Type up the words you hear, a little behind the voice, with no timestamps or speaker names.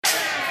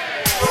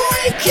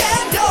we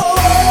can go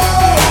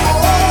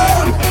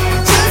on,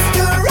 just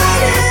to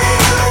ride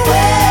it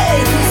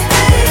away.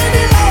 Stay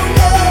any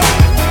longer,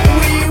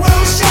 we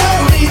will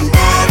surely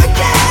never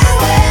get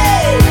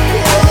away.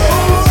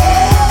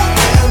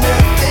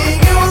 Anything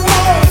you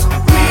want,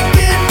 we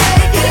can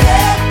make it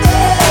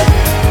happen.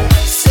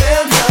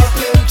 Stand up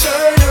and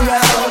turn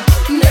around,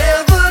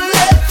 never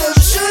let the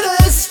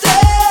shooters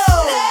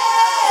down.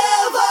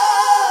 Never.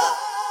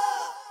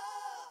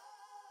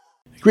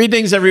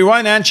 Greetings,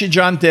 everyone. Hanshi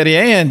John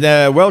and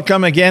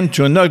welcome again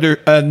to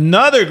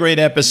another great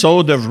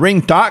episode of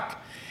Ring Talk.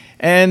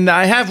 And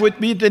I have with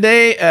me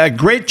today a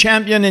great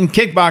champion in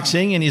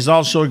kickboxing, and he's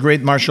also a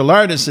great martial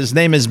artist. His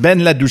name is Ben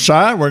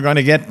Ladouceur. We're going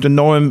to get to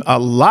know him a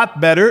lot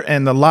better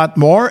and a lot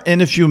more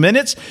in a few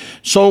minutes.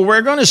 So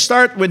we're going to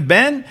start with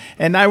Ben,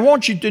 and I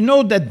want you to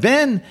know that,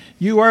 Ben,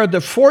 you are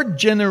the fourth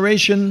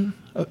generation.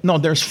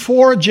 There's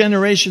four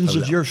generations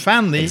of your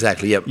family.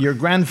 Exactly, yep. Your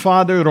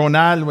grandfather,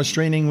 Ronald, was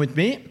training with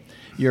me.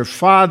 Your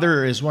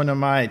father is one of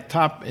my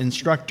top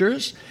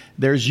instructors.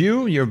 There's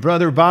you, your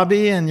brother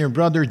Bobby, and your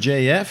brother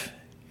JF,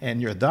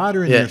 and your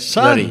daughter and your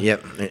son.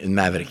 In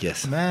Maverick,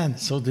 yes. Man,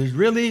 so there's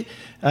really,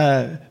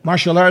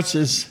 martial arts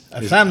is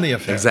a family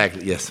affair.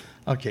 Exactly, yes.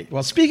 Okay,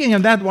 well, speaking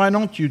of that, why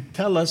don't you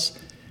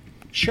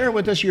share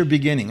with us your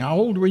beginning. How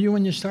old were you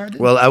when you started?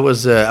 Well, I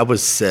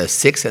was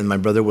 6 and my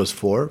brother was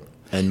 4.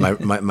 And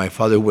my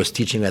father was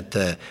teaching at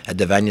the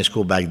Vanya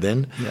school back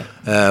then.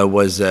 Yeah.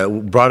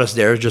 Brought us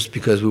there just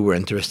because we were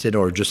interested,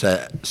 or just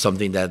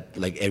something that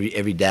like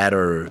every dad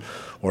or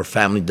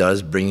family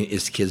does, bring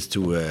his kids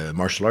to a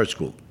martial arts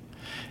school.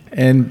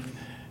 And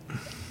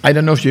I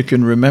don't know if you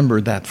can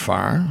remember that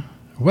far.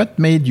 What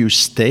made you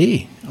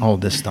stay all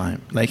this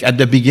time? Like at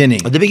the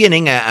beginning? At the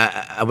beginning,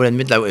 I would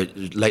admit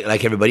that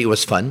like everybody, it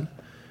was fun.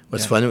 It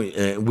was fun.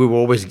 We were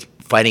always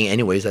fighting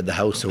anyways at the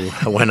house, so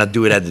why not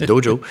do it at the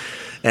dojo?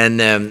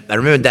 And I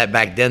remember that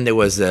back then there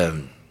was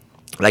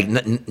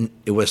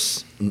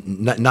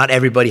not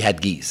everybody had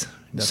gis.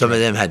 Some of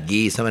them had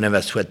gis, some of them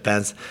had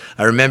sweatpants.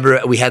 I remember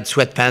we had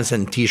sweatpants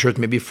and T-shirts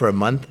maybe for a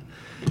month,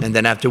 and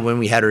then after when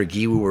we had our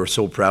gi, we were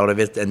so proud of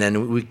it. And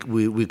then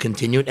we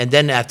continued, and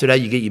then after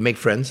that you make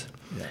friends.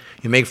 Yeah.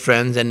 You make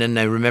friends, and then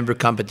I remember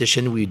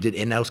competition. We did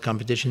in-house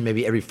competition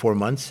maybe every 4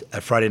 months,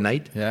 a Friday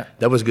night. Yeah,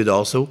 that was good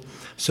also.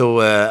 So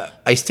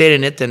I stayed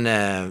in it, and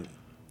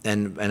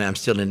I'm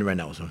still in it right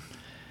now. So.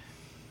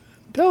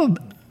 Tell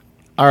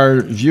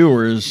our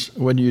viewers,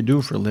 what do you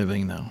do for a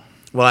living now?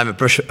 Well, I'm a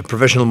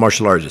professional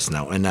martial artist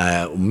now, and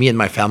me and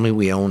my family,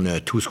 we own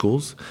 2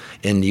 schools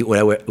in the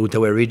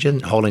Outaouais region,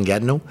 Hall and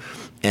Gatineau,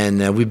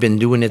 and we've been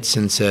doing it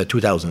since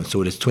 2000,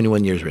 so it's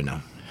 21 years right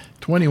now.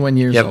 21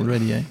 years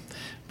already, eh?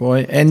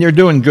 Boy, and you're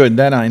doing good,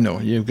 that I know.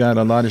 You've got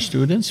a lot of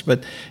students,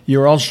 but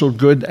you're also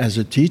good as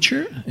a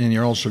teacher, and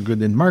you're also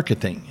good in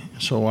marketing.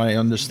 So I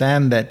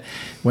understand that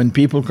when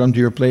people come to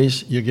your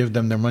place, you give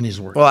them their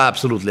money's worth. Well,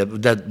 absolutely.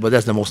 But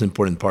that's the most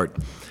important part.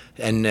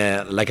 And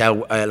like I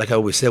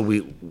always said,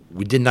 we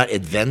did not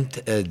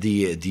invent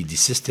the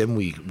system.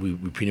 We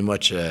pretty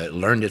much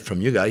learned it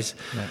from you guys.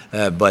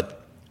 Yeah. But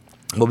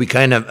we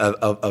kind of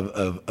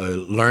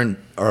learned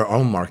our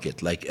own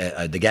market, like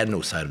the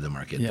Gatineau side of the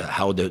market,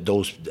 how the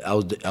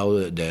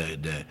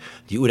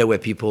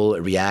Outaouais people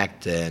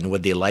react and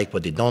what they like,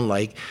 what they don't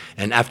like.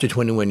 And after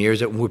 21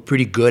 years, we're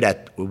pretty good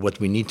at what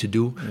we need to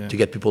do to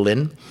get people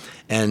in,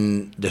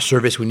 and the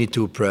service we need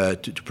to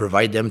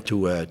provide them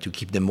to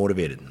keep them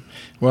motivated.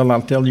 Well,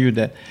 I'll tell you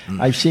that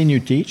I've seen you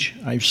teach,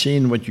 I've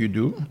seen what you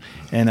do,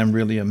 and I'm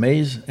really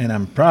amazed, and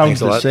I'm proud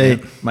to say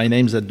my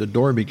name's at the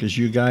door because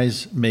you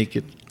guys make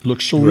it look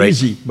so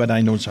easy, but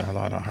I know it's a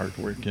lot of hard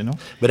work, you know.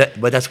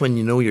 But that's when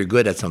you know you're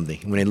good at something,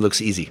 when it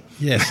looks easy.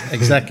 Yes,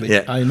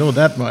 exactly. I know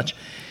that much.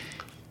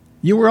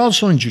 You were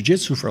also in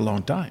jiu-jitsu for a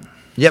long time.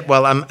 Yeah,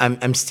 well,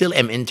 I'm still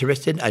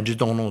interested. I just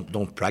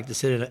don't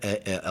practice it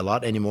a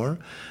lot anymore.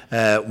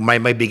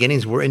 My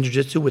beginnings were in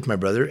jiu-jitsu with my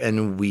brother,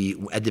 and we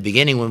at the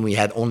beginning when we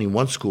had only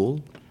one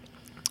school,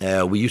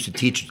 we used to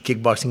teach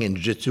kickboxing and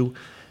jiu-jitsu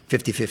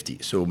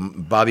 50-50. So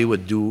Bobby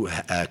would do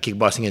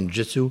kickboxing and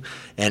jiu-jitsu,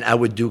 and I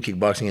would do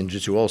kickboxing and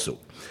jiu-jitsu also.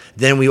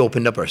 Then we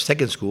opened up our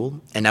second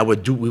school, and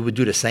we would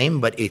do the same,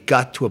 but it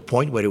got to a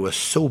point where it was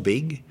so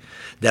big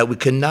that we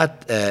could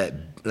not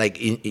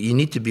you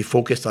need to be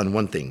focused on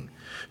one thing.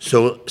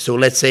 So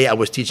let's say I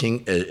was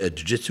teaching a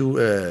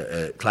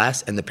jiu-jitsu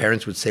class, and the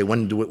parents would say,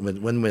 when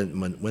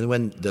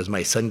does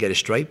my son get a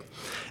stripe?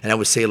 And I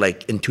would say,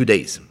 like, in 2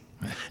 days.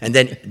 And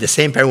then the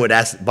same parent would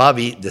ask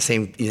Bobby the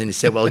same, and he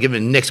said, well, I'll give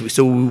him next week.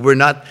 So we were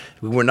not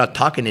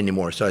talking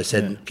anymore. So I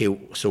said, okay,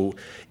 so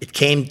it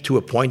came to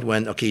a point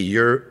when, okay,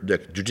 you're the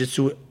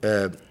jiu-jitsu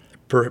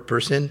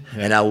person,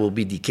 and I will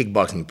be the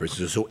kickboxing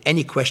person. So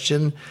any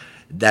question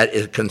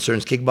that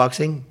concerns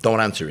kickboxing,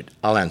 don't answer it.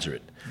 I'll answer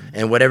it.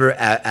 And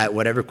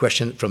whatever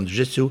question from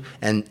jiu-jitsu,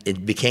 and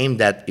it became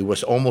that it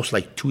was almost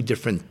like 2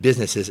 different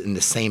businesses in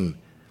the same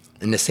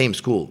in the same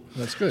school.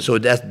 That's good. So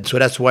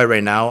that's why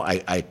right now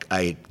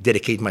I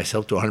dedicate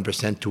myself to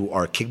 100% to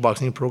our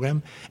kickboxing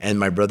program, and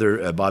my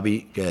brother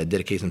Bobby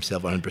dedicates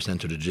himself 100%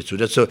 to the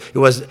jiu-jitsu. So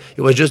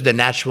it was just the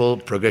natural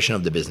progression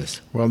of the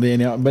business. Well,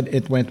 but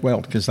it went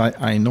well because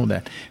I know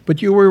that.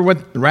 But you were what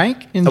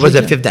rank in? I was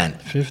a jiu-jitsu? fifth dan.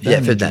 Fifth Yeah,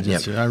 dan. fifth in dan, yeah.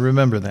 jiu-jitsu. I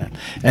remember that,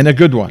 and a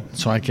good one.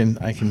 So I can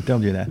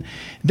tell you that.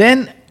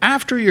 Then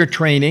after your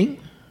training,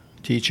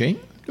 teaching,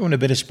 doing a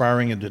bit of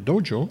sparring at the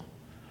dojo,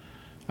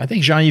 I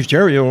think Jean-Yves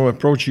Thériault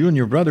approached you and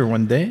your brother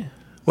one day.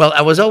 Well,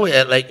 I was always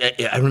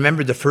I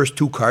remember the first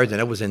two cards, and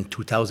that was in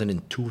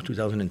 2002,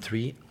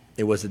 2003.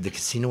 It was at the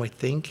casino, I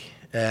think,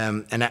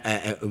 and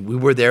we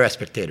were there as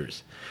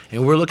spectators,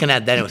 and we were looking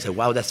at that and we said,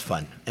 "Wow, that's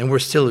fun." And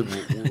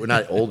we're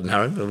not old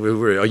now, but we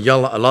were a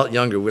lot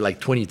younger. We were like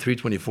 23,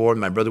 24,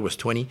 and my brother was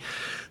 20.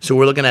 So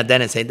we're looking at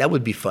that and saying that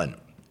would be fun.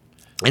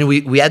 And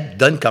we had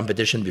done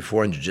competition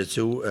before in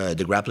jiu-jitsu.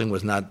 The grappling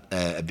was not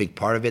a big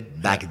part of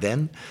it back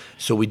then.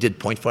 So we did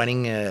point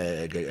fighting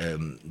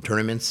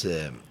tournaments,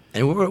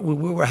 and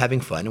we were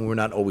having fun. And we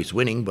were not always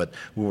winning, but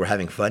we were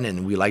having fun,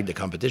 and we liked the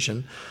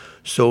competition.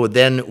 So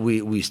then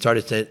we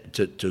started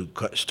to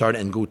start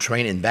and go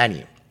train in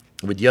Bani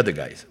with the other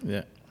guys.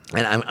 Yeah.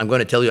 And I'm going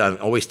to tell you, I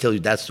always tell you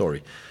that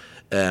story.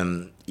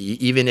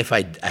 Even if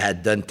I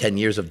had done 10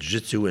 years of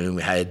jiu-jitsu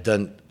and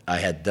I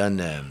had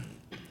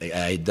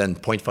done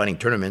point fighting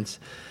tournaments,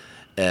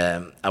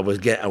 I was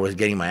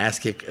getting my ass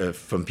kicked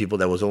from people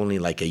that was only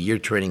like a year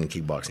training in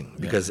kickboxing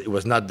because it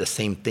was not the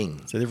same thing.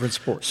 It's a different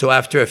sport. So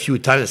after a few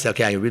times, I said,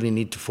 okay, I really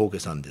need to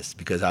focus on this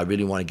because I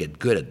really want to get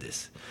good at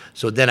this.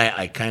 So then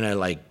I kind of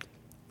like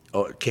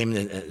came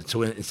in.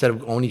 So instead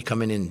of only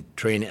coming in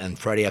train on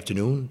Friday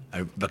afternoon,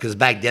 because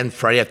back then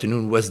Friday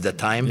afternoon was the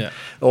time. Yeah.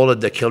 All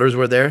of the killers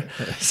were there.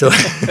 So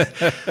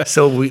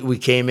so we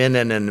came in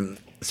and then.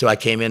 So I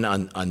came in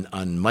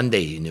on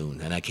Monday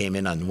noon, and I came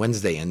in on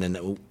Wednesday, and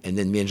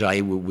then me and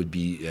Jai would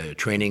be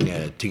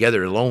training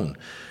together alone,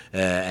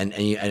 and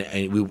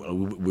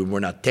we were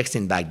not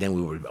texting back then.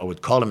 I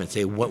would call him and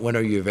say, when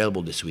are you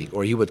available this week?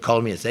 Or he would call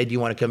me and say, do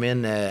you want to come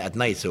in at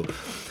night? So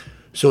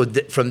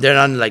from there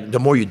on, like the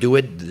more you do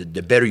it,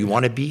 the better you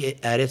want to be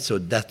at it. So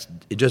that's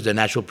just the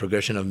natural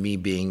progression of me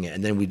being.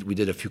 And then we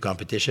did a few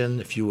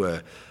competition, a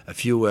few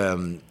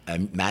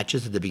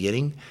matches at the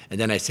beginning, and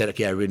then I said,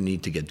 okay, I really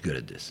need to get good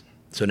at this.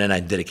 So then I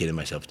dedicated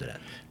myself to that.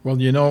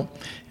 Well, you know,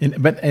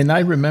 and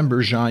I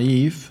remember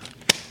Jean-Yves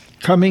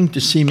coming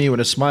to see me with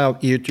a smile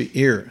ear to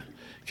ear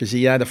because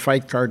he had a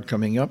fight card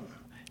coming up,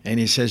 and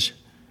he says,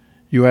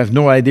 "You have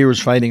no idea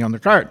who's fighting on the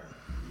card."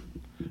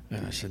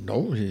 And I said,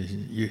 "No."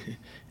 He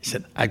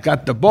said, "I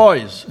got the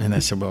boys." And I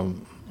said, "Well,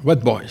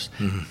 what boys?"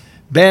 Mm-hmm.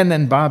 Ben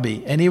and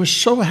Bobby. And he was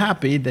so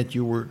happy that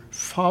you were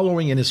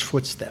following in his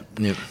footsteps.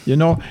 Yep. You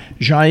know,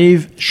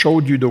 Jean-Yves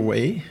showed you the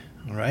way.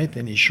 Right,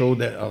 and he showed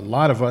a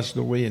lot of us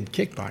the way in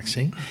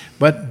kickboxing,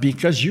 but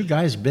because you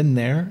guys been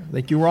there,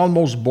 like you were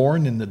almost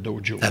born in the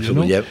dojo. Absolutely,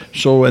 you know? yep.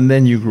 So, and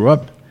then you grew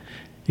up.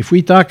 If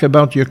we talk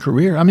about your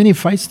career, how many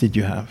fights did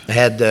you have? I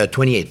had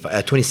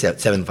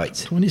 27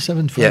 fights.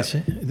 27 fights.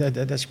 Yeah.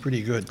 That's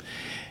pretty good.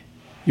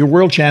 You're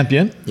world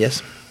champion.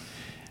 Yes.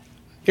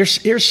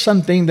 Here's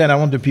something that I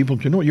want the people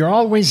to know. You're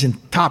always in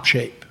top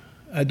shape.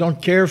 I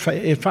don't care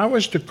if I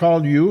was to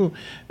call you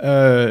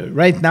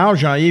right now.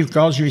 Jean-Yves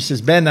calls you. He says,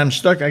 "Ben, I'm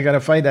stuck. I got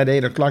to fight at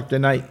 8 o'clock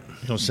tonight."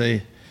 He'll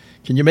say,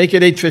 "Can you make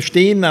it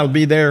 8:15? I'll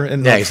be there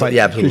in the fight."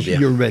 Yeah, absolutely. Yeah.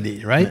 You're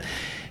ready, right?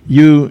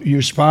 Yeah.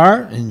 You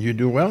spar and you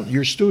do well.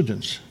 Your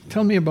students.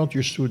 Tell me about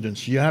your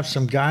students. You have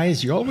some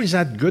guys. You always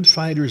had good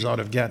fighters out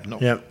of Gatineau.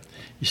 Yeah.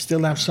 You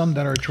still have some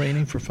that are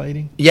training for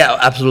fighting? Yeah,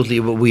 absolutely.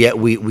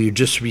 We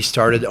just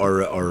restarted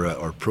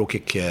our Pro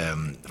Kick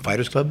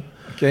Fighters Club.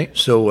 Okay.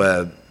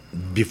 So.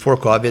 Before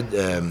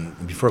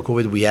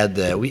COVID, we had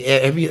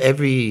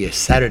every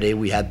Saturday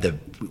we had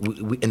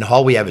in the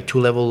hall we have a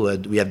 2-level.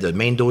 We have the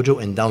main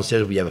dojo, and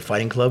downstairs we have a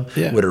fighting club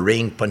with a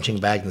ring, punching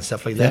bag, and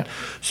stuff like that. Yeah.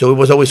 So it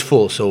was always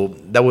full. So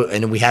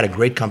and we had a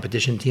great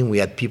competition team. We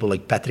had people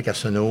like Patrick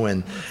Arsenault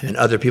and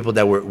other people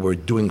that were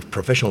doing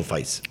professional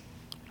fights.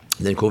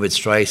 And then COVID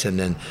strikes, and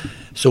then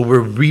so we're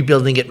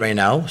rebuilding it right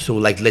now. So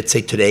like let's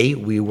say today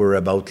we were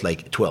about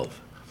like 12.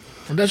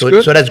 Well, that's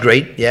good. So that's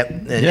great, yeah.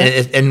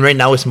 And right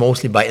now it's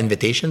mostly by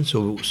invitation.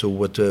 So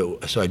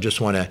I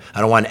just want to.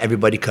 I don't want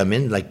everybody come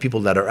in, like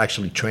people that are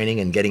actually training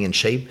and getting in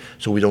shape,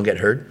 so we don't get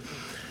hurt.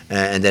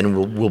 And then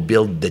we'll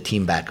build the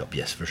team back up.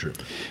 Yes, for sure.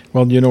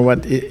 Well, you know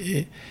what?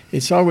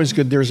 It's always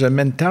good. There's a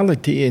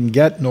mentality in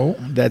Gatineau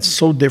that's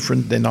so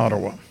different than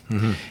Ottawa.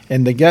 Mm-hmm.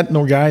 And the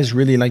Gatineau guys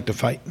really like to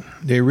fight.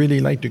 They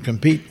really like to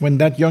compete. When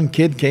that young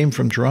kid came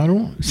from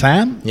Toronto,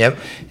 Sam,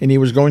 and he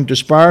was going to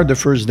spar the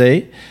first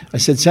day, I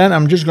said, "Sam,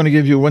 I'm just going to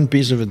give you one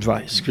piece of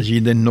advice," because he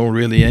didn't know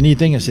really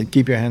anything. I said,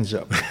 "Keep your hands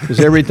up, because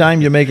every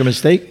time you make a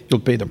mistake, you'll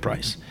pay the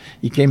price."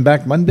 He came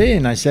back Monday,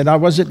 and I said, "How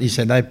was it?" He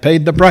said, "I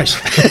paid the price."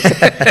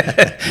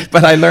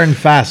 But I learned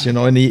fast, you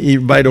know, and he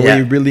by the way,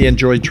 he really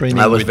enjoyed training.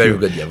 I was very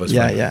good,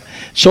 yeah.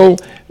 So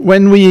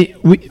when we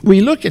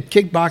look at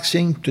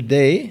kickboxing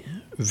today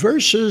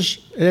versus,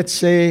 let's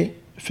say,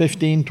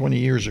 15, 20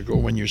 years ago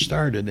when you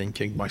started in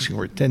kickboxing,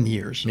 or 10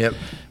 years. Yep.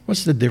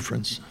 What's the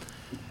difference?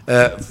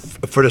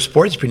 For the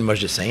sport, it's pretty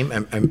much the same.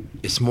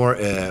 It's more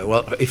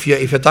well. If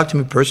you talk to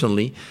me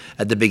personally,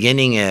 at the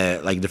beginning,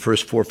 like the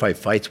first 4 or 5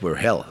 fights were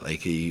hell.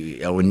 Like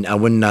I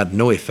would not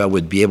know if I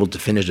would be able to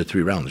finish the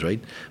 3 rounds, right?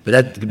 But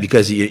that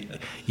because you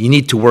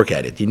need to work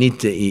at it. You need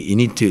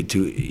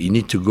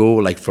to go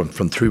like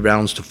from 3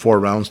 rounds to 4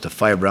 rounds to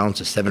 5 rounds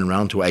to 7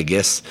 rounds to, I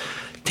guess,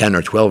 10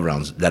 or 12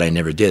 rounds that I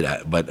never did.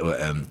 But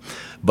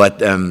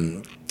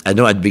I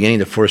know at the beginning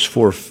the first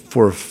four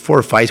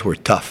fights were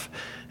tough.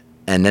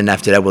 And then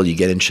after that, well, you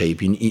get in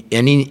shape.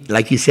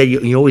 Like you said,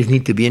 you always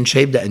need to be in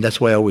shape, and that's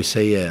why I always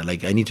say,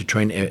 like, I need to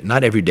train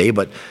not every day,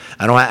 but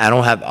I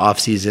don't have off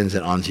seasons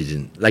and on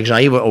season. Like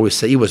Jean-Yves would always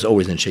say, he was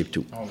always in shape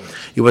too. Always.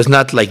 It was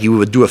not like you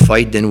would do a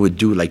fight, then would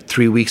do like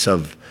 3 weeks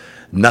of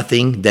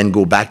nothing, then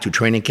go back to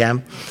training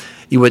camp.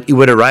 He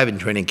would arrive in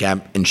training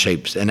camp in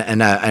shapes,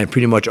 and I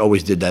pretty much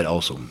always did that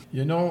also.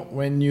 You know,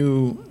 when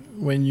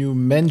you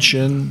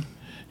mention.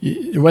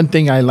 One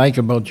thing I like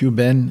about you,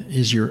 Ben,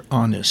 is you're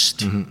honest.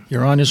 Mm-hmm.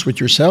 You're honest with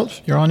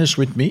yourself. You're honest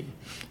with me.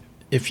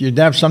 If you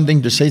have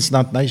something to say, it's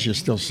not nice, you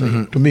still say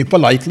it. To me,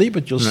 politely,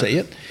 but you'll say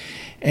it.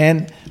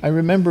 And I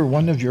remember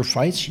one of your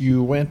fights,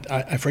 you went,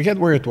 I forget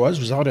where it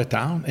was out of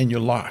town, and you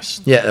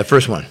lost. Yeah, the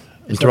first one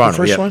in Toronto.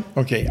 The first one?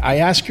 Okay. I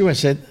asked you, I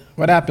said,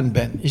 what happened,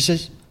 Ben? He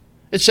says,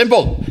 it's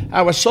simple.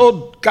 I was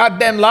so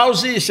goddamn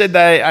lousy. He said,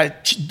 I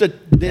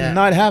did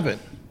not have it.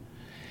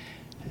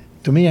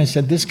 To me, I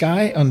said, this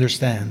guy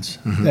understands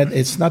that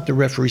it's not the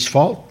referee's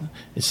fault.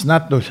 It's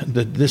not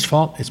this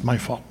fault. It's my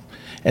fault.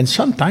 And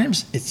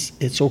sometimes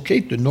it's okay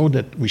to know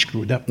that we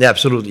screwed up. Yeah,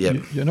 absolutely. Yeah.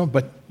 You know,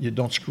 but you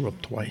don't screw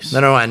up twice.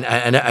 No, and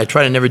I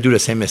try to never do the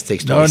same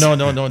mistakes twice.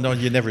 No.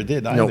 You never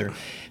did either. No.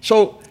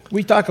 So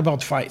we talk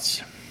about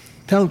fights.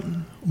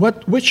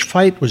 Which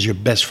fight was your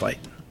best fight?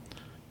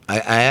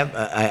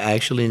 I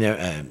actually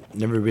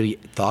never really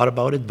thought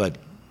about it, but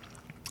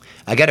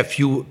I got a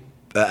few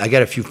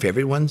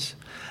favorite ones.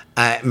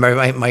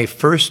 My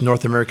first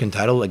North American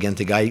title against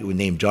a guy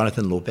named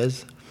Jonathan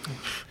Lopez.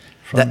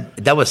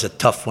 That was a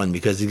tough one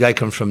because the guy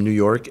comes from New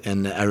York,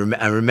 and I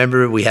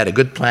remember we had a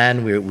good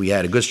plan. We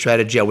had a good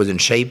strategy. I was in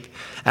shape.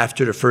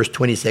 After the first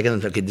 20 seconds, I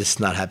was like, okay, this is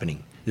not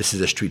happening. This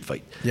is a street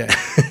fight. Yeah.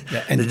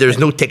 And there's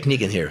no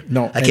technique in here.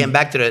 No. I came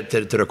back to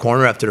the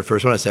corner after the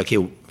first one. I said,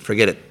 okay,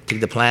 forget it.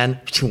 Take the plan.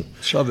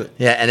 Shove it.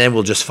 Yeah, and then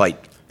we'll just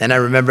fight. And I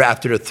remember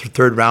after the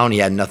third round, he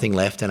had nothing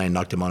left, and I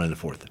knocked him out in the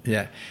fourth.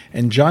 Yeah.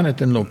 And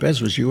Jonathan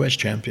Lopez was U.S.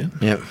 champion.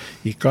 Yeah.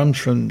 He comes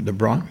from the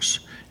Bronx.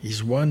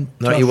 He's one.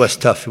 No, he was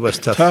tough. He was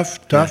tough.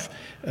 Tough.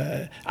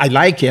 Yeah. I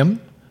like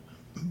him,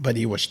 but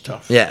he was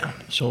tough. Yeah.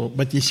 So,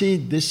 but you see,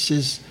 this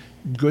is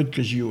good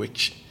because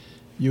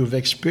you've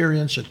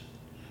experienced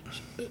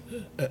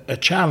a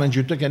challenge.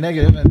 You took a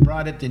negative and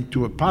brought it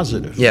into a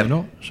positive. Yeah. You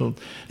know. So.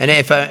 And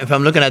if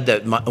I'm looking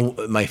at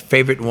my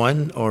favorite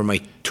one or my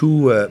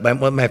two,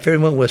 my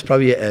favorite one was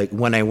probably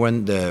when I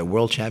won the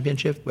world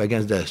championship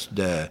against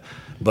the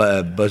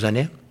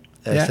Bozanais,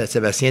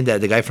 Sébastien,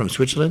 the guy from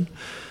Switzerland.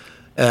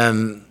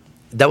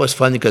 That was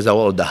fun because of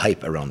all the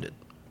hype around it.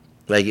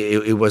 Like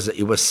it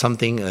was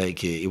something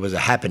like it was a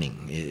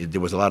happening.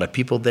 There was a lot of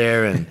people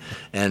there,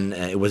 and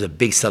it was a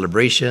big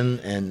celebration.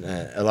 And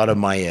a lot of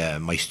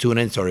my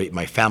students or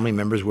my family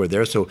members were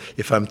there. So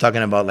if I'm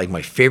talking about like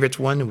my favorite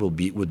one, would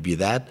be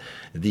that.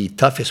 The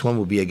toughest one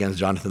would be against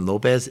Jonathan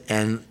Lopez,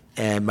 and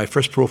my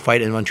first pro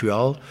fight in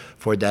Montreal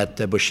for that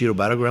Bushido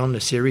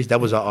Battleground series. That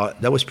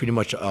was pretty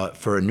much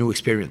for a new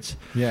experience.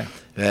 Yeah.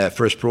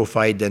 First pro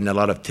fight. Then a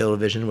lot of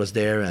television was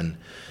there, and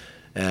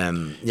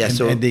and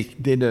they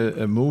did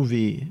a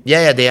movie.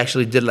 Yeah, they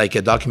actually did like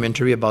a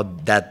documentary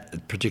about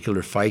that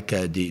particular fight,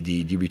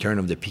 the return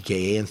of the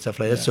PKA and stuff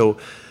like that.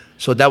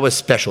 So that was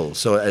special.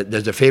 So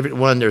there's a favorite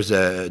one, there's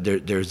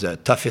a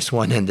toughest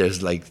one, and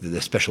there's like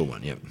the special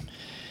one. Yeah.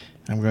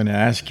 I'm going to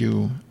ask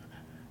you.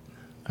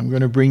 I'm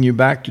going to bring you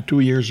back to 2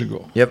 years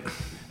ago. Yep.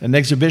 An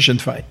exhibition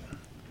fight.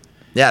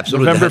 Yeah,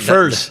 absolutely. November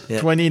 1st,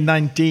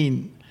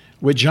 2019,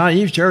 with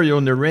Jean-Yves Thériault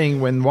in the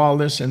ring when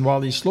Wallace and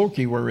Wally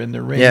Slokey were in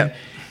the ring. Yeah.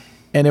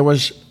 And it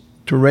was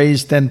to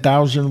raise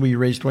 $10,000. We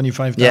raised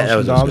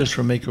 $25,000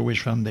 from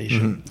Make-A-Wish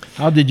Foundation.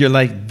 Mm-hmm. How did you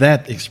like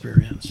that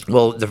experience?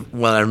 Well,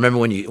 I remember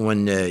when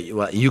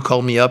you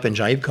called me up and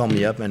Jean-Yves called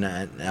me up, and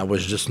I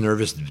was just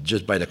nervous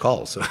just by the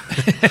call. So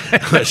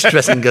I was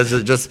stressing because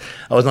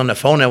I was on the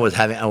phone. I was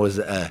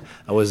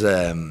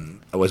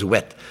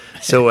wet.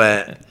 So,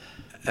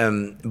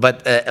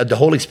 but the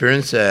whole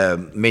experience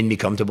made me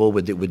comfortable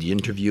with the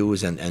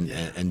interviews and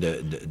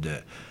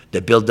the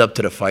build up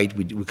to the fight.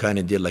 We kind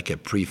of did like a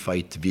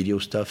pre-fight video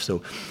stuff,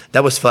 so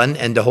that was fun.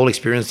 And the whole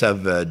experience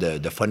of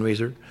the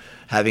fundraiser,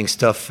 having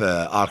stuff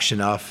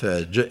auction off,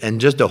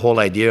 and just the whole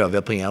idea of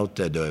helping out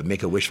the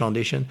Make-A-Wish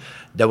Foundation,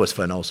 that was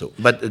fun also.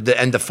 But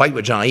the fight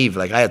with Jean-Yves,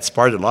 like I had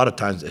sparred a lot of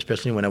times,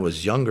 especially when I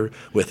was younger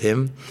with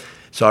him.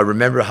 So I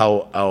remember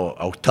how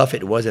tough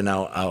it was and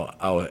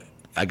how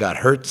I got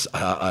hurt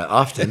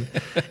often,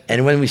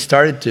 and when we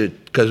started to,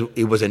 because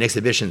it was an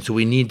exhibition, so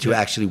we need to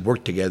actually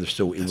work together,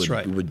 so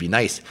it would be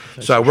nice.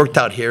 So I worked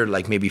out here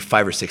like maybe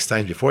 5 or 6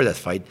 times before that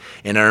fight,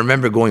 and I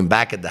remember going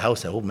back at the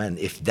house. Oh man,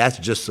 if that's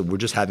just we're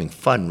just having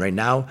fun right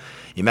now,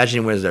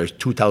 imagine when there's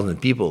 2,000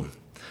 people.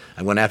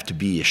 I'm going to have to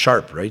be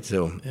sharp, right?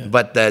 So,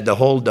 but the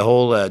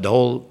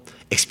whole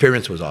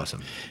experience was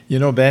awesome. You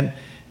know, Ben,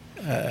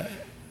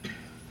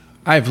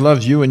 I've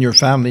loved you and your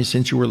family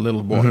since you were a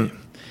little boy,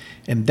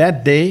 and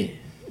that day,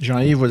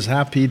 Jean-Yves was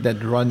happy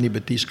that Rodney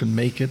Batiste could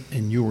make it,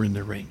 and you were in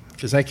the ring.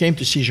 Because I came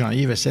to see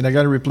Jean-Yves, I said, I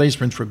got a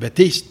replacement for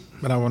Batiste,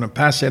 but I want to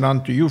pass it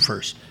on to you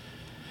first.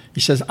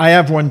 He says, I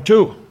have one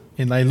too.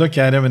 And I look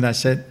at him and I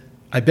said,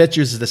 I bet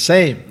you it's the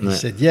same. He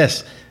said,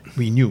 yes,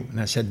 we knew.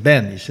 And I said,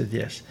 Ben? He said,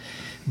 yes.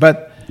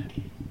 But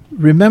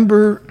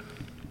remember,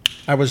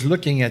 I was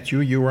looking at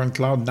you, you were on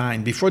cloud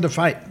 9 before the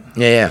fight.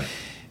 Yeah.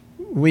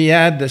 We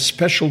had a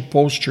special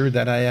poster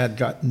that I had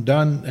gotten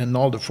done, and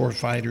all the 4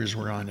 fighters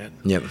were on it.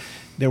 Yep.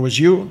 There was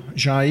you,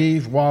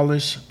 Jean-Yves,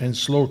 Wallace, and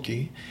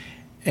Slokey,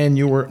 and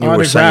you were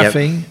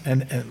autographing,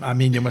 and I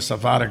mean, you must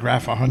have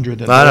autographed 100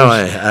 of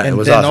those, it and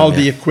was then awesome, all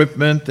the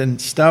equipment and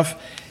stuff.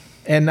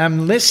 And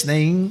I'm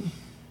listening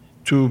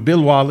to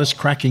Bill Wallace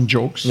cracking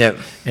jokes,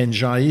 and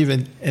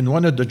Jean-Yves, and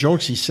one of the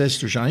jokes he says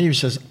to Jean-Yves, he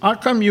says, how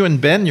come you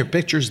and Ben, your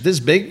picture's this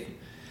big,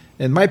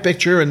 and my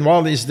picture and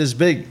Wally's this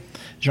big?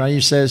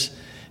 Jean-Yves says,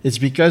 it's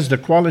because the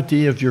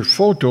quality of your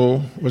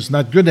photo was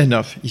not good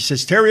enough. He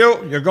says,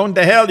 Terrio, you're going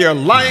to hell. You're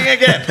lying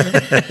again.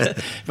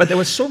 But there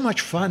was so much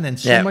fun and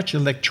so much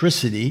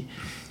electricity,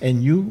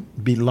 and you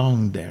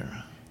belonged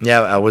there.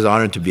 Yeah, I was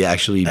honored to be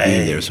actually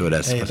being there. So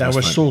that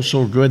was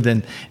so good.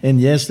 And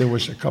yes, there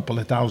was a couple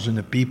of thousand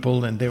of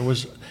people, and there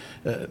was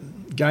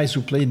guys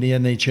who played in the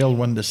NHL,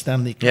 won the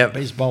Stanley Cup,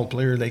 baseball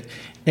player, like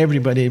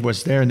everybody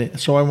was there. And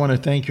so I want to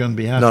thank you on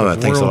behalf of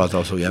the thanks world, a lot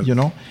also, You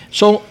know,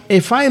 so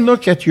if I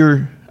look at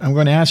I'm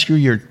going to ask you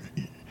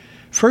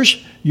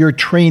your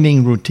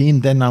training routine,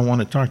 then I want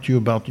to talk to you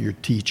about your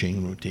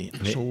teaching routine.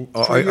 So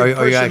are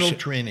you actually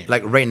training,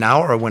 like right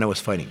now or when I was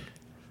fighting?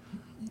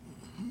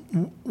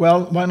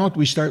 Well, why don't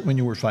we start when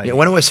you were fighting? Yeah,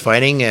 when I was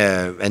fighting,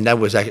 and that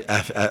was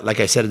like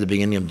I said at the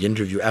beginning of the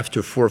interview,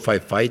 after 4 or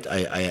 5 fights,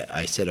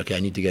 I said, okay, I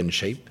need to get in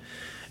shape,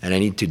 and I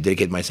need to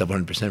dedicate myself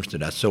 100% to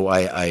that. So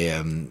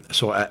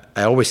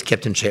I always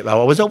kept in shape.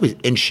 I was always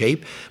in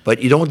shape,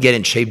 but you don't get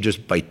in shape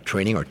just by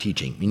training or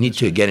teaching. You need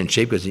to get in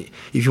shape, because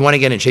if you want to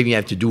get in shape, you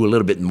have to do a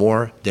little bit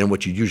more than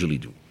what you usually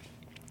do.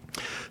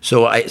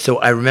 So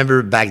I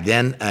remember back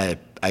then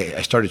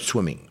I started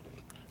swimming,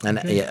 and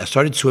I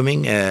started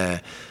swimming.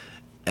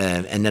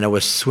 And then I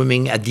was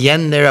swimming. At the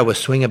end there, I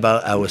was doing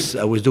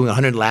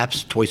 100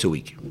 laps twice a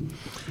week,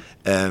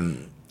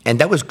 and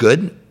that was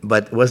good,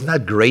 but it was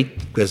not great,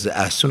 because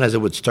as soon as I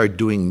would start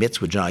doing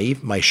mitts with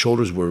Jean-Yves, my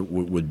shoulders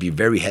would be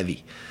very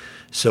heavy.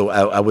 So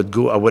I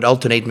would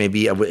alternate.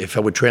 Maybe if I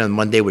would train on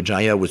Monday with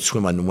Jean-Yves, I would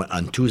swim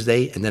on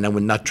Tuesday, and then I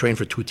would not train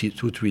for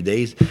 3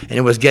 days. And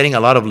it was getting a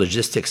lot of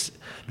logistics,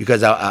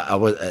 because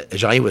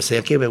Jean-Yves was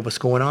saying, okay, but what's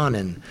going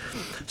on?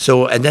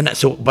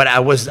 But I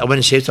went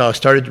in shape, so I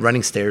started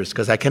running stairs,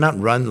 because I cannot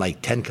run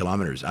like 10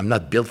 kilometers. I'm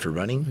not built for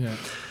running. Yeah.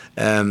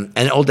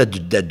 And all that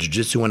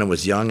jiu-jitsu when I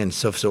was young and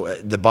stuff. So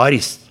the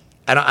body's,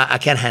 I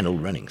can't handle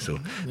running. So,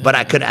 but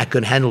I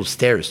could handle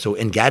stairs. So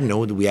in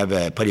Gatineau, we have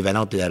a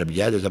polyvalente at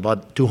Abiya. There's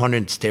about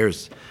 200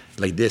 stairs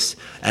like this.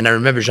 And I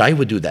remember Jean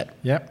would do that.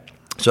 Yep.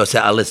 So I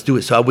said, let's do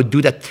it. So I would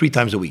do that 3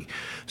 times a week.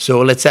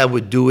 So let's say I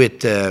would do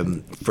it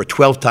for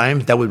 12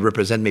 times. That would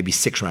represent maybe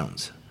 6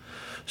 rounds.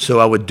 So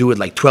I would do it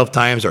like 12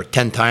 times or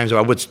 10 times, or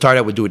I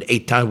would do it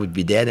 8 times, would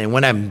be dead. And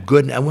when I'm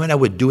good, and when I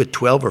would do it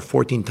 12 or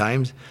 14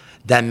 times,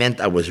 that meant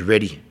I was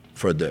ready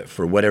for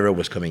whatever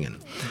was coming in.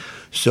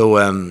 So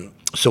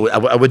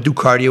I would do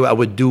cardio, I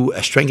would do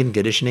strength and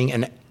conditioning,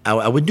 and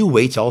I would do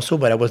weights also,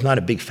 but I was not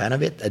a big fan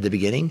of it at the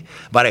beginning.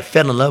 But I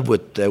fell in love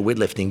with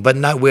weightlifting, but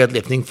not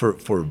weightlifting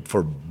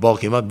for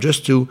bulking up,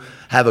 just to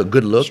have a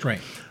good look.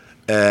 Strength.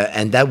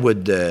 And that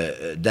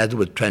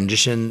would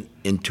transition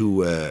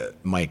into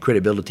my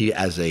credibility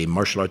as a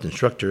martial arts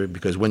instructor,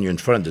 because when you're in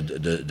front of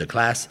the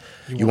class,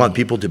 you want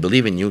people to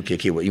believe in you.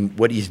 Okay,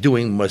 what he's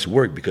doing must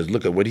work, because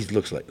look at what he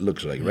looks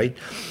like, right?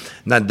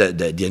 Not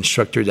the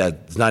instructor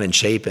that's not in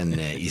shape and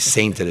he's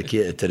saying to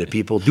the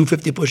people, do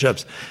 50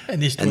 push-ups,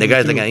 and the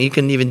guy's like, you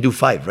can even do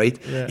 5, right?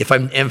 Yeah. If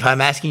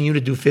I'm asking you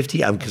to do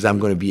 50, because I'm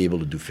going to be able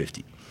to do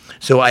 50.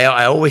 So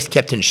I always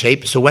kept in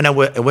shape. So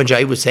when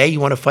Jai would say, hey, you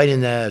want to fight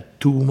in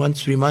 2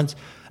 months, 3 months?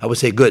 I would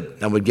say, good.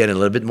 I would get in a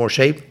little bit more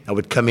shape. I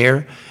would come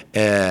here,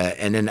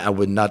 and then I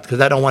would not,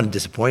 because I don't want to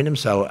disappoint him.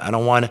 So I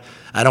don't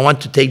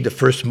want to take the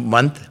first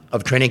month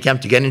of training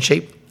camp to get in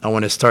shape. I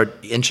want to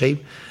start in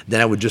shape. Then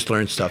I would just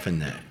learn stuff in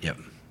there. Yep.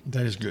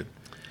 That is good.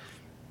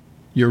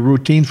 Your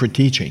routine for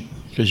teaching.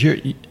 Because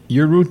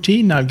your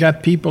routine, I've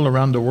got people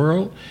around the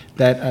world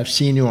that I've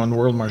seen you on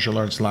World Martial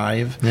Arts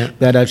Live,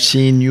 that I've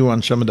seen you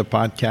on some of the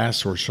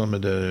podcasts or some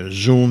of the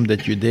Zoom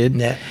that you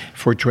did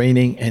for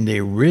training, and they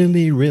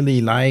really,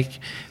 really like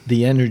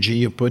the energy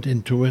you put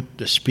into it,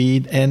 the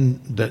speed and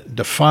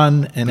the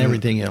fun and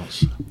everything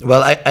else.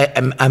 Well,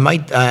 I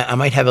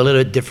might have a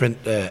little different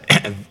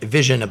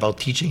vision about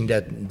teaching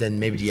than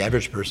maybe the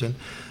average person.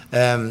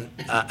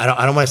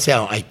 I don't want to say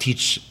I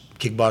teach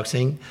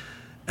kickboxing.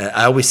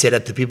 I always say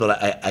that to people.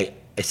 I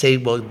say,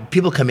 well,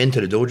 people come into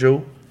the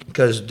dojo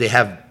because they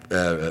have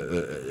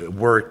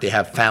work, they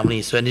have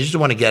families, so and they just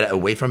want to get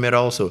away from it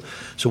all. So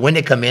when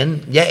they come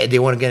in, they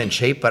want to get in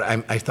shape, but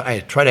I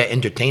try to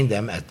entertain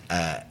them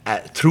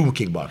through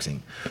kickboxing.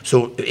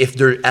 So if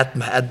they're at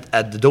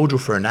the dojo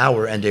for an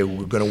hour and they're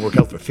going to work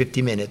out for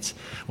 50 minutes,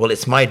 well,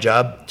 it's my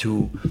job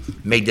to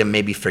make them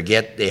maybe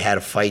forget they had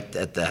a fight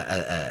at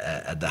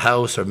the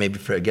house, or maybe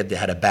forget they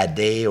had a bad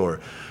day, or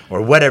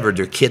whatever,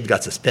 their kid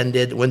got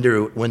suspended. When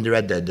they're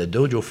at the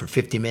dojo for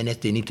 50 minutes,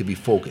 they need to be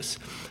focused.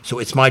 So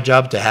it's my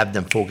job to have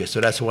them focused. So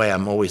that's why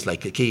I'm always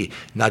like, okay,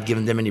 not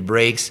giving them any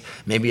breaks,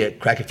 maybe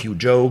crack a few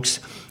jokes,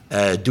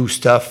 do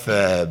stuff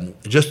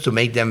just to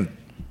make them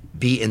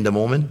be in the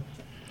moment.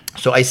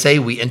 So I say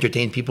we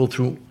entertain people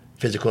through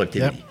physical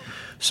activity. Yep.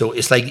 So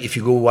it's like if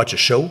you go watch a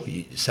show,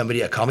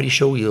 a comedy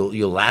show,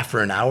 you'll laugh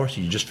for an hour, so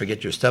you just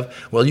forget your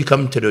stuff. Well, you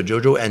come to the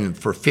dojo, and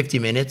for 50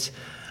 minutes,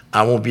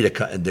 I won't be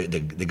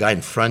the guy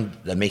in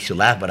front that makes you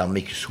laugh, but I'll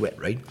make you sweat,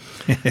 right?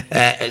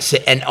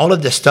 And all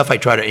of the stuff I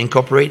try to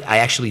incorporate, I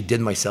actually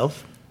did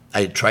myself.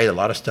 I tried a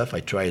lot of stuff. I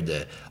tried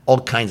all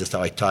kinds of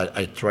stuff. I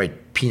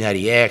tried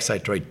P90X, I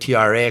tried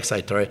TRX, I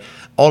tried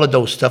all of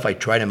those stuff. I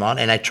tried them on,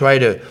 and I try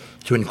to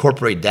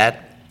incorporate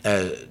that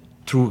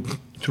through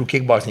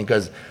kickboxing,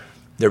 because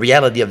the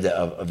reality of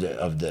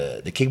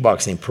the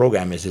kickboxing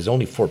program is there's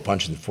only 4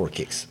 punches and 4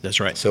 kicks. That's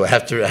right. So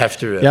after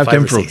 5 or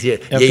improve. 6 years,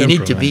 you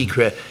need to be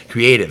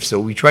creative. So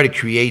we try to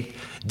create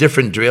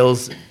different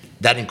drills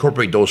that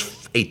incorporate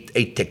those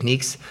eight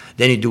techniques.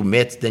 Then you do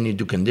mitts, then you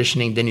do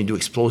conditioning, then you do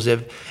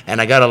explosive.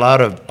 And I got a lot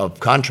of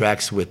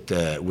contracts with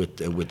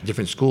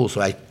different schools.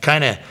 So I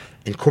kind of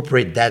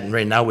incorporate that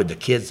right now with the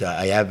kids.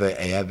 I have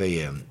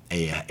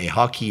a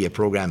hockey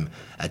program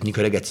at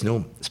Nicolas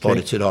Gatineau, Sport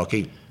Études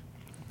Hockey,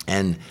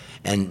 and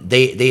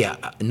they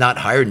not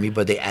hired me,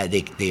 but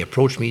they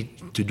approached me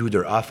to do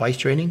their off-ice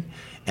training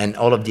and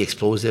all of the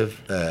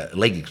explosive,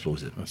 leg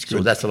explosive. So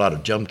that's a lot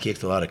of jump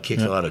kicks, a lot of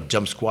kicks, a lot of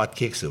jump squat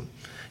kicks. So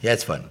yeah,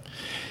 it's fun.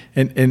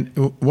 And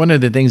one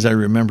of the things I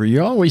remember,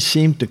 you always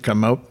seem to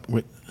come up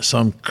with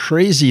some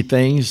crazy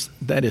things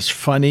that is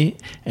funny,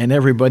 and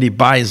everybody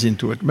buys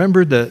into it.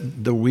 Remember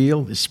the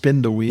wheel, the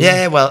spin the wheel?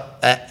 Yeah, well,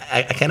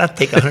 I cannot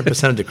take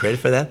 100% of the credit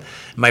for that.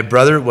 My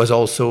brother was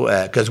also,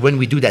 because when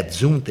we do that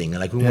Zoom thing,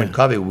 like we were in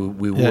Kobe,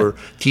 we were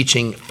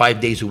teaching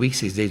 5 days a week,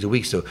 6 days a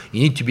week. So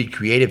you need to be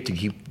creative to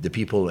keep the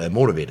people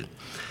motivated.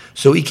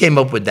 So he came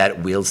up with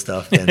that wheel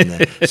stuff, and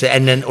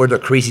then or the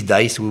crazy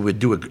dice. We would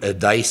do a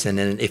dice, and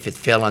then if it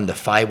fell on the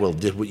 5,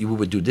 we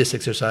would do this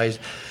exercise.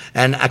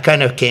 And I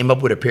kind of came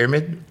up with a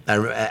pyramid.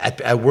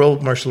 At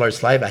World Martial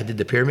Arts Live, I did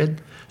the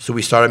pyramid. So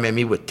we started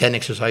maybe with 10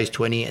 exercise,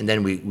 20, and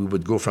then we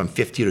would go from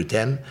 50 to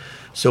 10.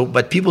 So,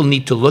 but people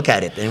need to look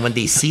at it, and when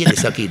they see it, they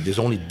say, okay, there's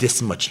only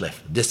this much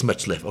left.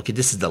 Okay,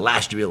 this is the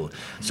last drill.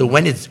 So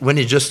when it's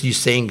just you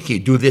saying, okay,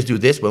 do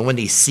this, but when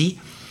they see,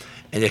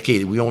 and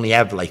okay, we only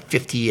have like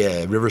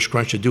 50 reverse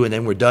crunch to do, and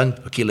then we're done.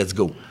 Okay, let's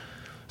go.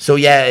 So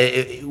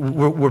yeah,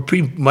 we're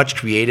pretty much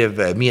creative,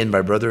 me and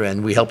my brother,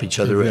 and we help each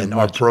other, and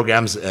our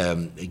programs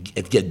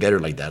get better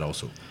like that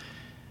also.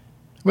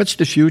 What's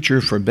the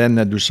future for Ben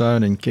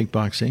Ladouceur in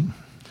kickboxing?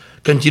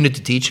 Continue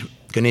to teach,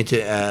 continue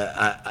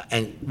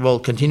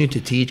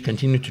to teach,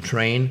 continue to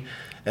train,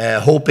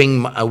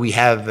 hoping we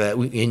have,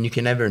 and you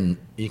can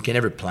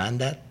never plan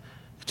that.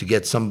 To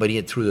get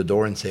somebody through the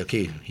door and say,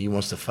 okay, he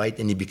wants to fight,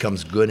 and he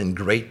becomes good and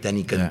great, then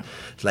he can,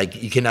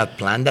 like, you cannot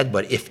plan that.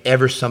 But if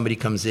ever somebody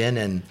comes in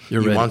and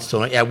wants to,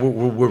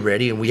 we're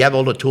ready, and we have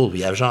all the tools.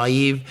 We have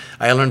Jean-Yves.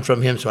 I learned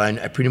from him, so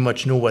I pretty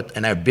much know what,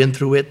 and I've been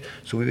through it,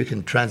 so we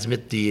can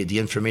transmit the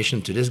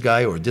information to this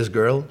guy or this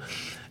girl.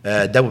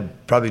 That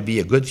would probably be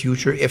a good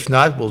future. If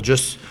not, we'll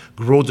just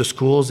grow the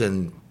schools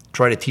and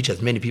try to teach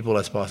as many people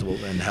as possible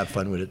and have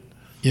fun with it.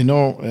 You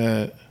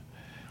know,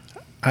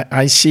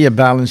 I see a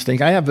balanced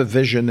thing. I have a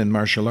vision in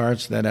martial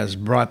arts that has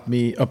brought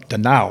me up to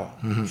now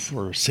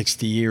for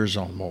 60 years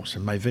almost.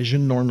 And my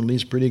vision normally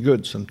is pretty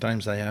good.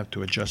 Sometimes I have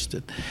to adjust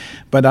it.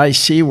 But I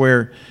see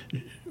where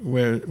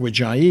with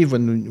Jean-Yves,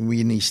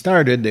 when he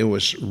started, it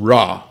was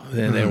raw.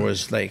 And there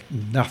was like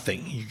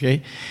nothing,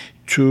 okay?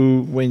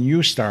 To when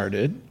you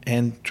started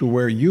and to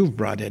where you've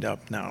brought it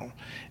up now.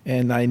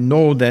 And I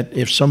know that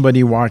if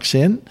somebody walks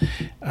in,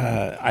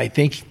 I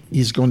think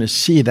he's going to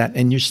see that.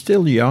 And you're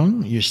still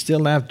young. You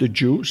still have the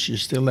juice. You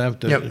still have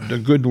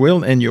the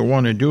goodwill, and you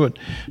want to do it.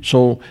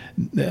 So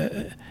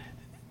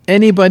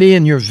anybody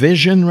in your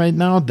vision right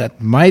now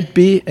that might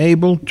be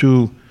able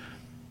to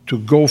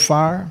go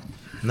far?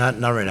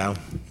 Not right now.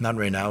 Not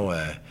right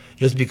now.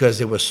 Just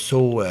because it was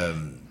so...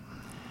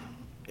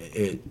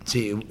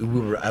 see,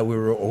 we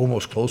were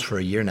almost closed for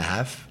a year and a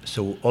half.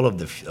 So all of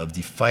the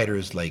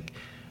fighters, like,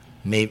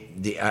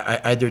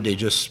 either they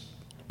just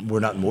were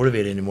not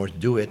motivated anymore to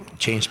do it,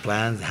 changed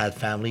plans, had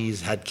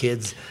families, had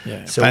kids.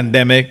 Yeah. So,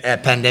 Pandemic.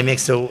 Pandemic.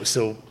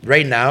 So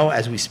right now,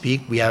 as we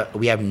speak, we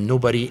have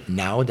nobody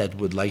now that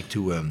would like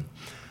to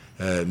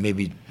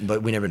maybe,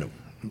 but we never know.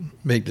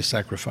 Make the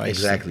sacrifice.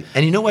 Exactly.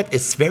 And you know what?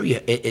 It's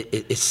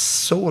it's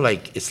so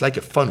like, it's like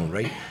a funnel,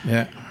 right?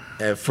 Yeah.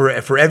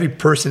 For every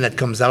person that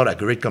comes out, a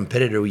great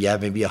competitor, we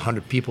have maybe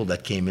 100 people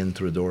that came in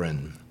through the door,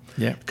 and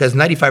Yeah. because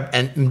 95,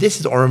 and this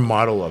is our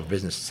model of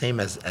business, same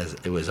as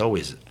it was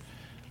always.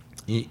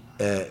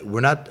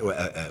 We're not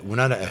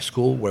a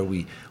school where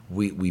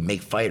we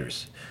make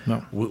fighters.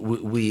 No.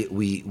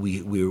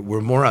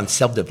 We're more on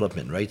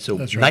self-development, right? So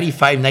That's right.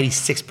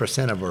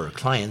 96% of our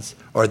clients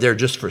are there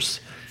just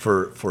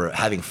for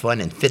having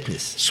fun and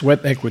fitness.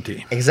 Sweat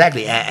equity.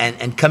 Exactly,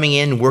 and coming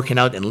in, working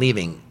out, and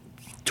leaving.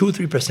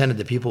 2-3% of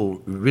the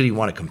people really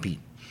want to compete.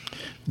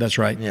 That's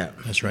right. Yeah.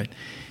 That's right.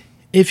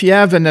 If you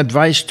have an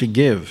advice to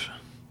give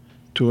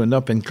to an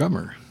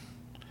up-and-comer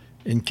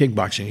in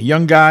kickboxing, a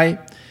young guy,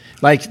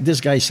 like this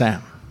guy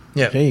Sam.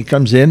 Yeah. Okay, he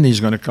comes in, he's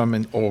going to come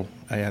in. Oh,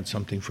 I had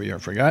something for you, I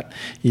forgot.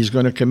 He's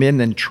going to come in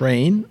and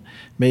train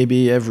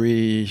maybe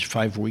every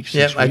 5 weeks.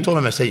 Yeah, 6 I weeks. told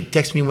him, I said,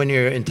 text me when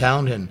you're in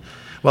town. And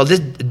well,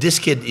 this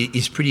kid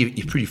is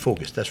pretty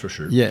focused, that's for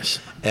sure. Yes.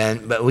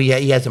 But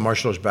he has a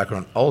martial arts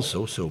background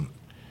also, so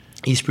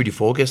he's pretty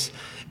focused.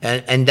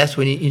 And that's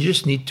when you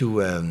just need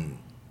to,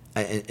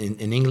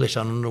 in English,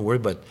 I don't know the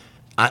word, but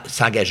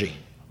s'engager.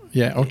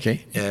 Yeah,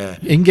 okay.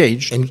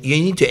 Engaged. And you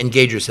need to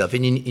engage yourself,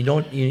 and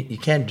you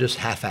can't just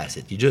half-ass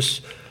it.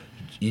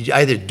 You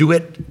either do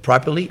it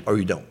properly or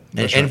you don't.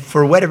 And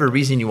for whatever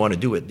reason you want to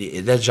do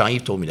it, that's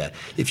Jean-Yves told me that.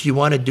 If you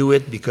want to do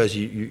it because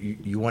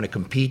you want to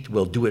compete,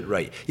 well, do it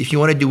right. If you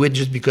want to do it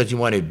just because you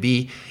want to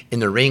be in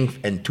the ring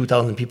and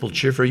 2,000 people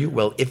cheer for you,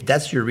 well, if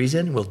that's your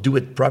reason, well, do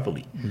it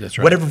properly. That's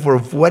right. For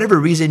whatever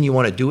reason you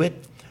want to do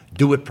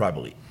it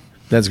properly.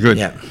 That's good.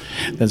 Yeah.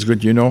 That's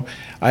good. You know,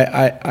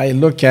 I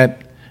look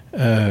at,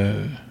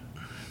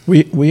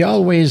 we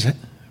always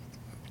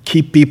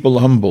keep people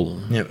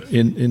humble Yep.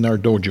 in our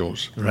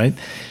dojos, right?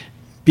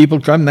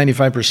 People come,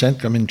 95%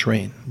 come and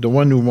train. The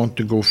one who want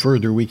to go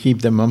further, we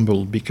keep them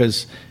humble,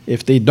 because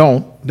if they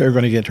don't, they're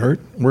going to get hurt.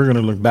 We're going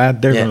to look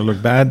bad. They're Yeah. going to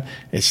look bad.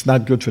 It's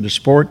not good for the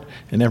sport,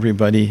 and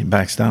everybody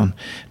backs down.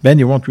 Ben,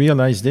 you won't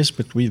realize this,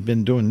 but we've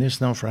been doing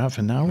this now for half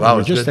an hour. Wow, We're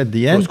it's just good. at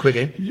the It end. was quick,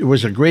 eh? It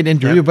was a great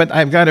interview, Yeah. but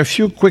I've got a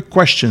few quick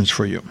questions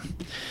for you.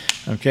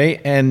 Okay,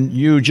 and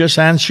you just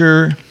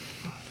answer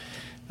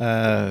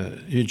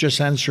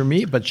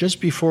me, but just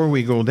before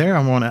we go there,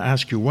 I want to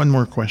ask you one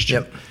more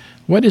question. Yep.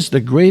 What is the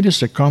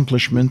greatest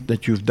accomplishment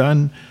that you've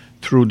done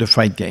through the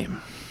fight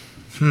game?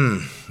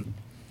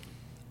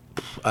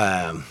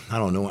 I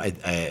don't know.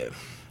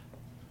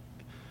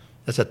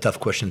 That's a tough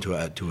question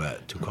to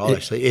call.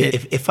 Actually,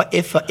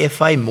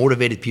 if I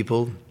motivated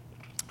people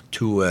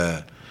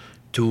to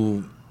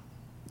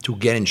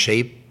get in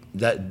shape,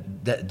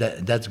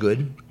 that's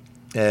good.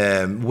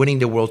 Winning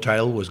the world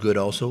title was good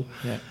also.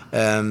 Yeah.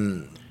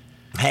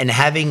 And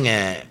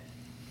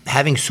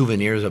having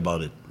souvenirs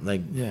about it,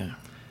 like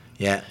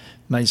yeah.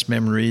 Nice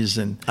memories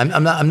and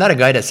I'm not a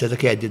guy that says,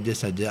 okay, I did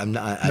this, I did. I'm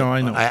not. No,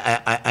 I know.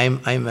 I'm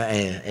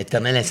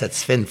éternel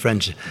insatisfait in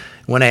French.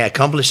 When I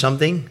accomplish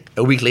something,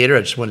 a week later,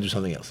 I just want to do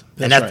something else.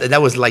 And That's right.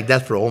 that was like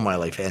that for all my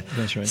life. And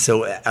That's right.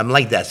 So I'm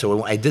like that. So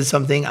when I did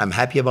something, I'm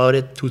happy about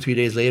it. 2-3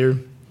 days later,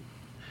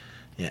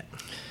 yeah.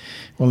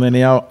 well,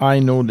 anyhow, I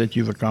know that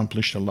you've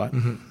accomplished a lot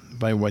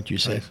by what you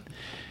said.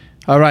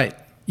 All right,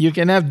 you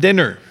can have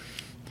dinner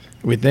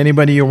with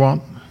anybody you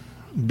want,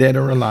 dead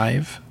or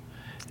alive,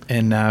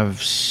 and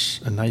have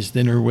a nice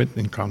dinner with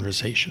in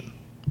conversation.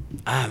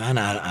 Man,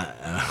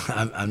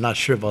 I'm not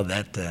sure about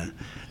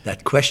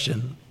that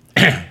question.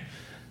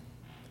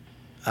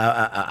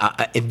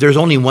 If there's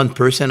only one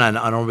person,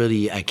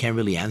 I can't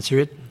really answer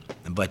it.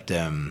 But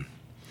it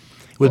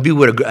would be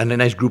with a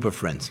nice group of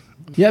friends.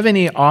 Do you have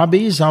any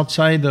hobbies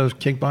outside of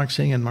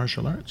kickboxing and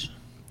martial arts?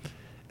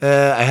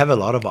 I have a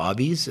lot of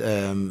hobbies.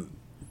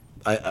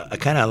 I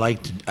kind of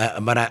like to,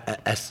 but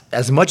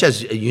as much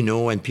as you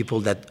know, and people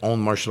that own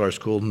martial arts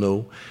school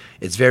know,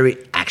 it's very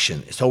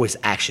action. It's always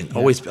action.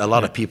 Always a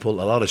lot of people,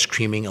 a lot of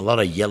screaming, a lot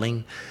of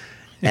yelling.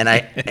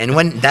 And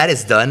when that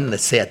is done,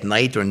 let's say at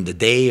night or in the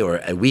day or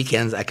at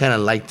weekends, I kind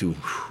of like to.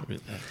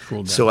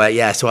 Cool down. So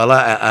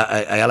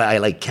I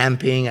like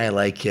camping. I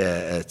like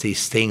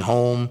staying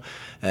home,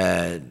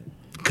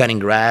 cutting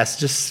grass,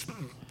 just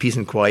peace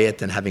and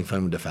quiet, and having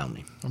fun with the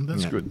family.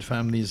 That's good.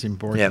 Family is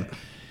important. Yeah.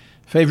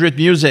 Favorite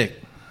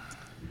music?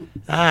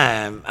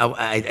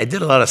 I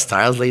did a lot of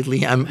styles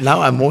lately. I'm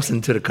most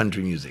into the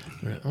country music.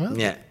 Well,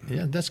 Yeah.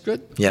 Yeah, that's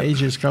good. Yeah.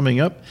 Age is coming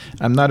up.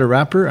 I'm not a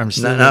rapper. I'm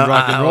still No, in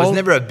rock and I roll. was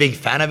never a big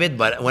fan of it,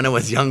 but when I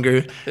was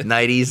younger,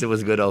 90s, it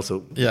was good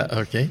also. Yeah,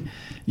 okay.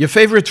 Your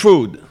favorite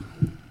food?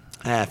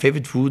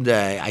 Favorite food,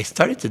 I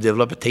started to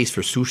develop a taste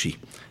for sushi.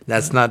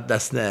 That's Well,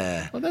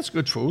 that's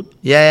good food.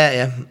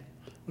 yeah,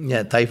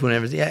 Thai food and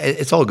everything. Yeah,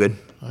 it's all good.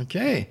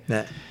 Okay.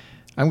 Yeah.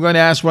 I'm going to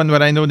ask one,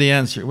 but I know the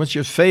answer. What's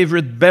your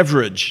favorite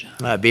beverage?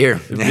 Beer.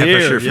 Yeah,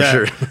 Beer, for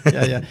sure.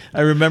 yeah.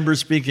 I remember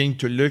speaking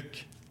to Luc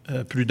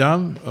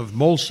Prudhomme of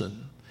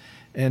Molson,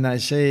 and I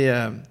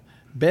say,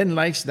 Ben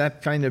likes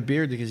that kind of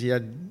beer because he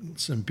had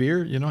some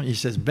beer, you know. He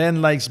says,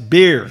 Ben likes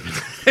beer.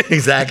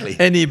 Exactly.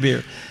 Any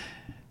beer.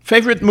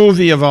 Favorite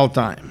movie of all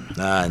time?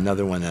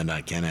 Another one that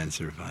I can't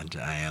answer, but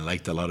I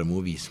liked a lot of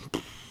movies.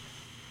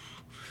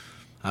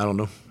 I don't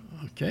know.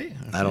 Okay.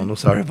 I don't know.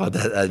 Sorry about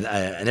that.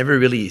 I never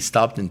really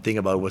stopped and think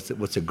about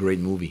what's a great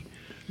movie.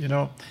 You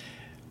know,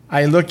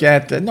 I look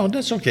at, no,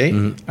 that's okay.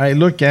 Mm-hmm. I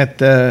look at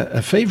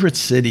a favorite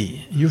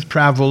city. You've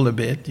traveled a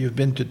bit. You've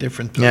been to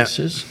different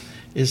places.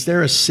 Yeah. Is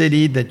there a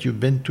city that you've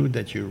been to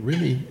that you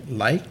really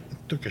liked,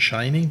 took a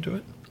shining to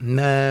it?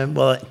 Nah,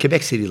 well,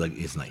 Quebec City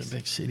is nice.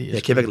 Quebec City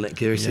is Quebec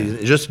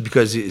City. Just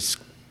because you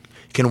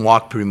can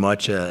walk pretty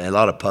much. A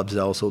lot of pubs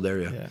also there.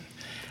 Yeah.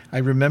 I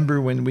remember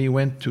when we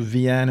went to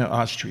Vienna,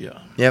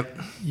 Austria. Yep.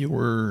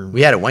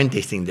 We had a wine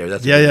tasting there.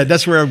 That's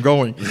that's where I'm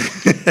going.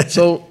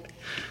 So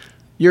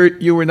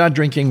you were not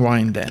drinking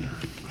wine then.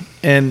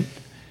 And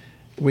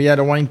we had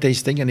a wine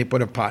tasting and they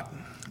put a pot.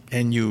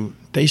 And you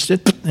taste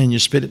it and you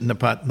spit it in the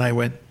pot. And I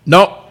went,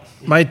 no,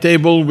 my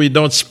table, we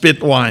don't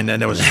spit wine.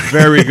 And it was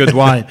very good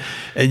wine.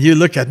 And you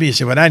look at me and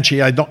say, well,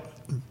 Hanshi, I don't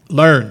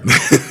learn,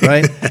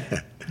 right?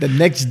 The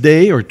next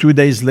day or 2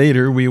 days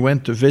later, we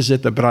went to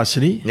visit the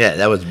brasserie. Yeah,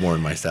 that was more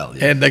in my style.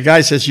 Yeah. And the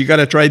guy says, you got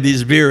to try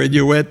these beer. And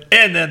you went,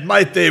 and at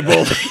my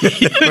table,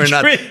 we're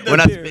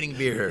not spitting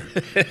beer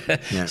here.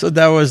 Yeah. So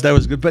that was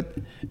good. But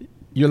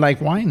you like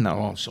wine now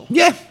also?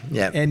 Yeah.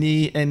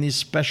 Any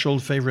special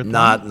favorite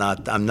wine?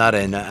 I'm not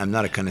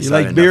a connoisseur.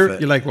 You like beer?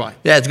 You like wine?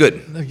 Yeah, it's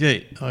good.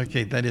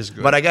 Okay, that is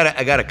good. But I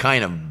got a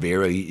kind of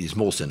beer. It's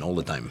Molson all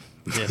the time.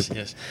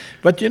 Yes.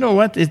 But you know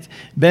what,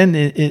 Ben?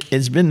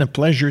 It's been a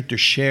pleasure to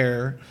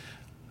share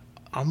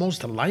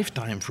almost a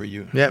lifetime for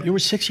you. Yeah. You were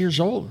 6 years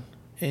old,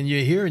 and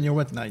you're here, and you're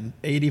what,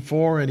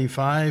 84,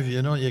 85.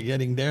 You know, you're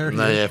getting there.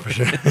 No, yeah, for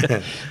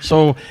sure.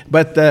 So,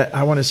 but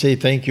I want to say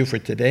thank you for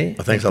today.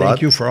 Well, thanks a lot.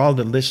 Thank you for all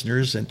the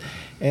listeners,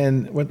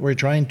 and what we're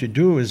trying to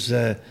do is.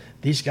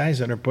 These guys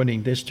that are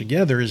putting this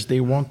together is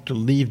they want to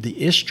leave the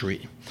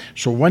history.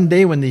 So one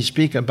day when they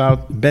speak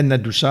about Ben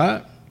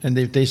Ladouceur and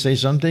they say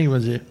something,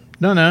 was it?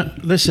 No,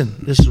 listen,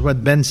 this is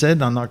what Ben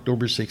said on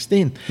October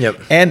 16th.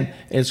 Yep. And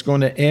it's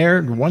going to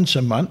air once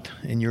a month,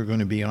 and you're going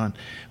to be on.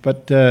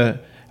 But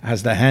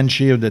as the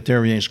Hanshi of the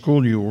Terrien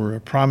School, you were a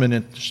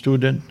prominent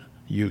student.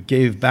 You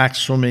gave back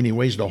so many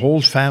ways. The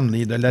whole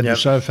family, the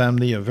Ladouceur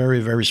family, are very,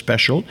 very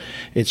special.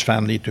 It's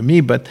family to me,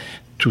 but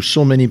to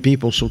so many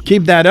people. So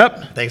keep that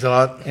up. Thanks a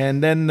lot.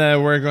 And then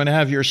we're going to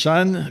have your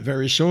son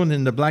very soon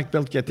in the black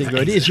belt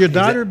category. Is your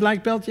daughter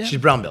black belt yet? She's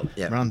brown belt.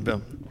 Yeah. Brown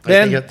belt.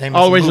 Ben,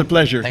 always a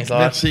pleasure. Thanks a lot.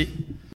 Merci.